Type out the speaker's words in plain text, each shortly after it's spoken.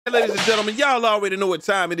Ladies and gentlemen, y'all already know what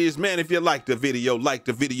time it is, man. If you like the video,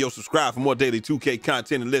 subscribe for more daily 2K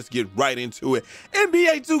content, and let's get right into it.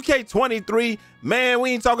 NBA 2K23, man, we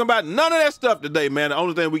ain't talking about none of that stuff today, man. The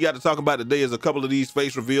only thing we got to talk about today is a couple of these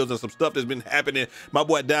face reveals and some stuff that's been happening. My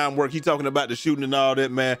boy Work, he talking about the shooting and all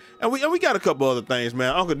that, man. And we got a couple other things,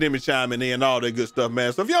 man. Uncle Demi chiming in and all that good stuff,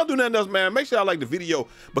 man. So if y'all do nothing else, man, make sure y'all like the video,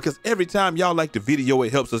 because every time y'all like the video,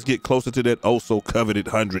 it helps us get closer to that oh-so-coveted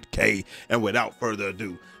 100K. And without further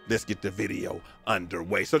ado, let's get the video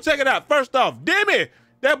underway. So check it out. First off, Demi.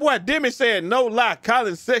 That boy Demi said, no lie,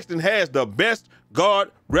 Colin Sexton has the best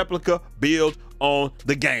guard replica build on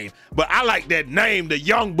the game. But I like that name, the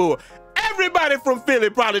Young Bull. Everybody from Philly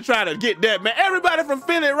probably trying to get that, man. Everybody from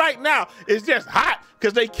Philly right now is just hot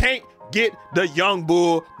because they can't get the Young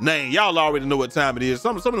Bull name. Y'all already know what time it is.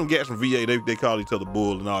 Some of them guys from VA, they call each other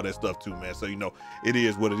Bull and all that stuff too, man. So, you know, it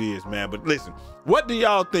is what it is, man. But listen, what do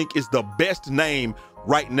y'all think is the best name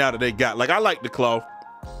right now that they got? Like, I like the Claw.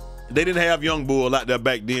 They didn't have Young Bull out there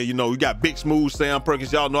back then. You know, we got Big Smooth, Sam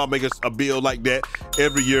Perkins. Y'all know I make a build like that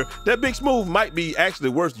every year. That Big Smooth might be actually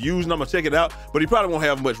worth using. I'm gonna check it out, but he probably won't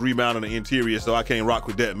have much rebound on the interior, so I can't rock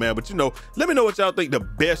with that, man. But you know, let me know what y'all think the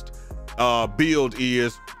best build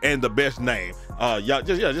is and the best name. Y'all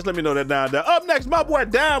just let me know that down there. Up next, my boy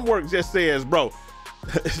Work just says, bro,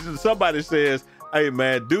 somebody says, hey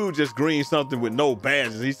man, dude just greened something with no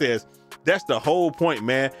badges. He says, that's the whole point,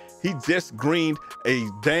 man. He just greened a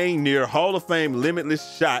dang near Hall of Fame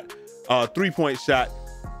limitless shot, 3-point shot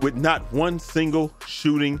with not one single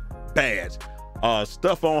shooting badge.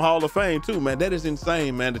 Stuff on Hall of Fame too, man. That is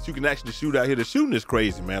insane, man, that you can actually shoot out here. The shooting is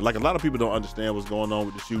crazy, man. Like, a lot of people don't understand what's going on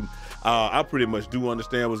with the shooting. I pretty much do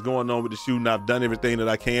understand what's going on with the shooting. I've done everything that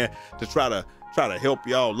I can to try to help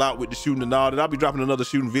y'all out with the shooting and all that. I'll be dropping another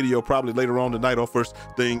shooting video probably later on tonight or first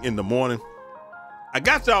thing in the morning. I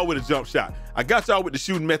got y'all with a jump shot. I got y'all with the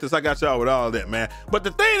shooting methods. I got y'all with all that, man. But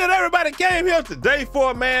the thing that everybody came here today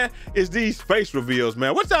for, man, is these face reveals,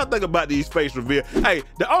 man. What y'all think about these face reveals? Hey,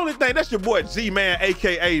 the only thing, that's your boy G-Man,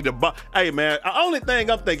 AKA the hey, man, the only thing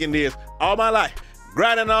I'm thinking is, all my life,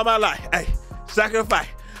 grinding all my life, hey, sacrifice,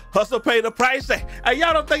 hustle, pay the price. Hey,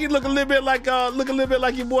 y'all don't think he look a little bit like your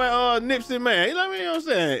boy Nipsey, man? You know what I'm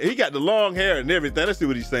saying? He got the long hair and everything. Let's see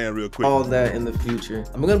what he's saying real quick. All that in the future.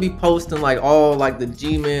 I'm gonna be posting like all like the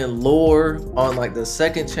G-Man lore on like the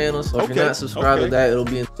second channel. So if you're not subscribed to that, it'll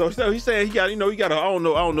be in. So he's saying he got, you know, I don't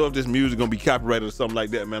know if this music gonna be copyrighted or something like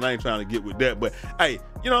that, man. I ain't trying to get with that, but hey,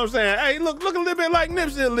 you know what I'm saying? Hey, look a little bit like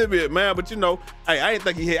Nipsey a little bit, man. But you know, hey, I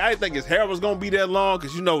didn't think his hair was gonna be that long,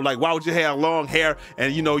 because you know, like, why would you have long hair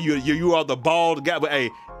and you know you are the bald guy? But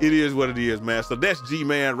hey, it is what it is, man. So that's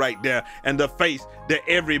G-Man right there, and the face that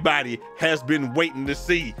everybody has been waiting to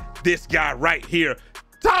see. This guy right here.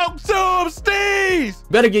 Talk to him, Steve!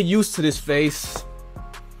 Better get used to this face,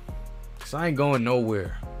 cause I ain't going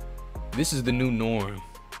nowhere. This is the new norm.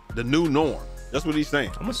 The new norm. That's what he's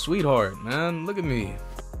saying. I'm a sweetheart, man. Look at me.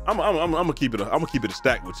 I'm gonna keep it a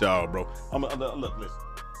stack with y'all, bro. Look, listen.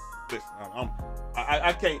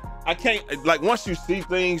 I can't, like, once you see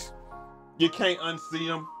things, you can't unsee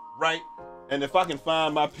them, right? And if I can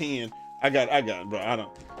find my pen, I got it, bro.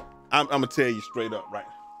 I'm gonna tell you straight up,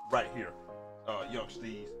 right here, young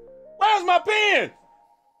Steve. Where's my pen?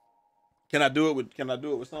 Can I do it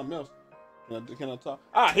with something else? Can I talk?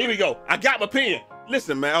 Here we go. I got my pen.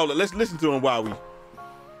 Listen, man. Hold on. Let's listen to him while we.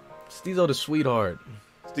 Steezo the sweetheart.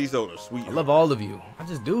 Steezo the sweetheart. I love all of you. I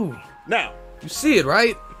just do. Now, you see it,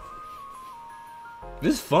 right?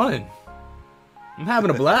 This is fun. I'm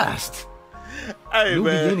having a blast. Hey, New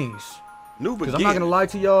man. beginnings. New beginnings. Because I'm not gonna lie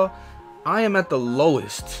to y'all, I am at the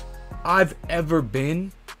lowest I've ever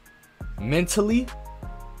been mentally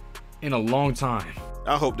in a long time.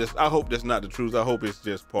 I hope that's not the truth. I hope it's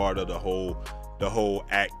just part of the whole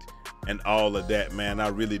act and all of that, man. I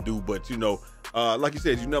really do. But you know, like you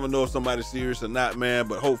said, you never know if somebody's serious or not, man.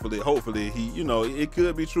 But hopefully he, you know, it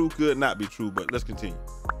could be true, could not be true. But let's continue.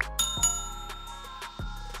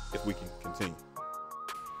 If we can continue.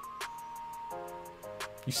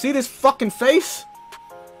 You see this fucking face?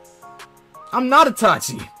 I'm not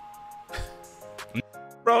Itachi.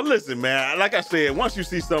 Bro, listen, man. Like I said, once you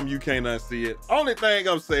see something, you can't unsee it. Only thing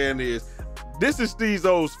I'm saying is, this is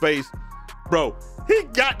Steezo's face. Bro, he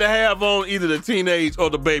got to have on either the teenage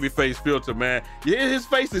or the baby face filter, man. Yeah, his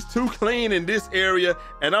face is too clean in this area,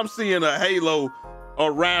 and I'm seeing a halo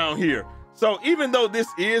around here. So even though this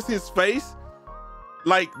is his face,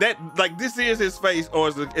 like this is his face,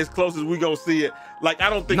 or as close as we gonna see it, like,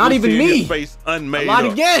 I don't think not even me. His face unmade. Not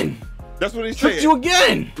again. That's what he said. Tricked you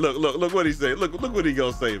again. Look what he said. Look what he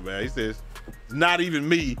gonna say, man. He says, "Not even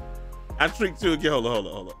me. I tricked you again." Hold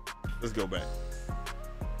on. Let's go back.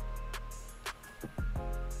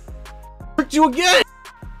 Tricked you again.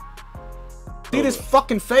 See this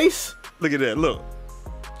fucking face? Look at that. Look.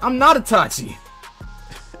 I'm not Itachi.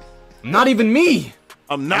 I'm not even me.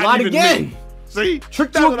 I'm not lied even again. me. See,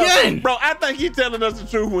 tricked you again, bro. I think he's telling us the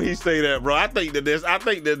truth when he say that, bro. I think that is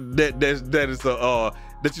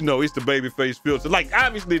that you know it's the baby face filter. Like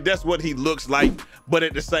obviously that's what he looks like, but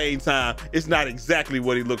at the same time, it's not exactly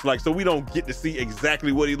what he looks like. So we don't get to see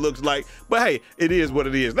exactly what he looks like. But hey, it is what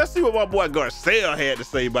it is. Let's see what my boy Garcelle had to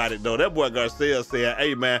say about it though. That boy Garcelle said,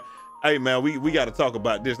 hey man, we got to talk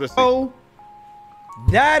about this. Let's see. Oh,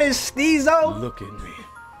 that is Steezo. Look at me.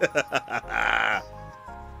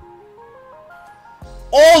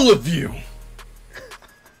 All of you.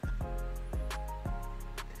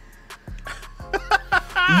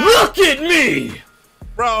 Look at me.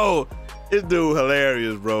 Bro, this dude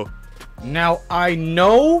hilarious, bro. Now I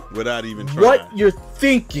know without even trying what you're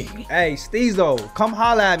thinking. Hey, Steezo, come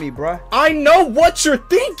holla at me, bruh. I know what you're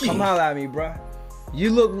thinking. Come holla at me, bruh. You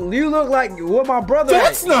look like what my brother.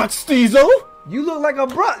 That's not Steezo. You look like a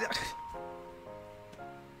brother.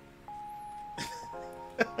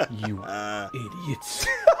 You idiots.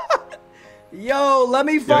 Yo, let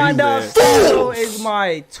me find out Steezo is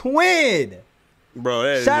my twin. Bro,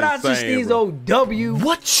 that shout out insane, to Steezo W.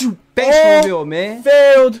 What you face reveal, man.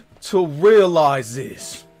 Failed to realize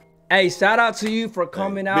this. Hey, shout out to you for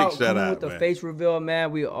coming out with the face reveal,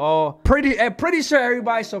 man. We all pretty sure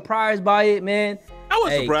everybody's surprised by it, man. I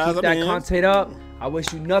was surprised. Keep that content up. I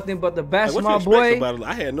wish you nothing but the best, like, my boy.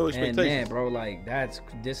 I had no expectations. And man, bro, like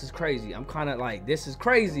this is crazy. I'm kind of like, this is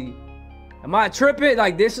crazy. Am I tripping?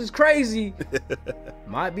 Like, this is crazy.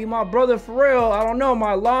 Might be my brother for real. I don't know.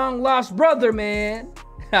 My long lost brother, man.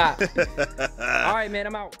 All right, man.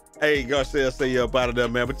 I'm out. Hey, Garcelle, say you up out of there,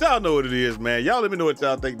 man. But y'all know what it is, man. Y'all let me know what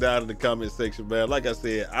y'all think down in the comment section, man. Like I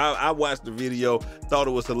said, I watched the video, thought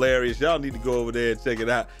it was hilarious. Y'all need to go over there and check it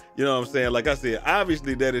out. You know what I'm saying? Like I said,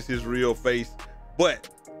 obviously that is his real face. But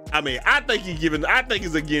I mean, I think it's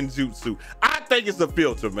a Genjutsu. I think it's a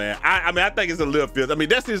filter, man. I mean, I think it's a little filter. I mean,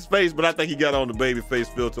 that's his face, but I think he got on the baby face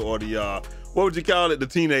filter or the what would you call it? The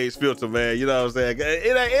teenage filter, man. You know what I'm saying?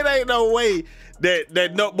 It ain't no way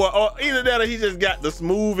that no boy, or either that or he just got the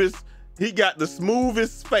smoothest. He got the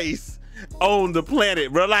smoothest face on the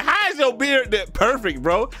planet, bro. Like, how is your beard that perfect,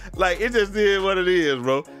 bro? Like, it just is what it is,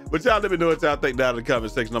 bro. But y'all let me know what y'all think down in the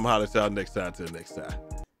comment section. I'm gonna holler at y'all next time. Till next time.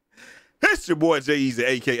 It's your boy Jay Easy,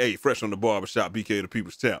 aka Fresh on the Barbershop, BK the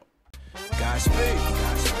People's Champ. Godspeed.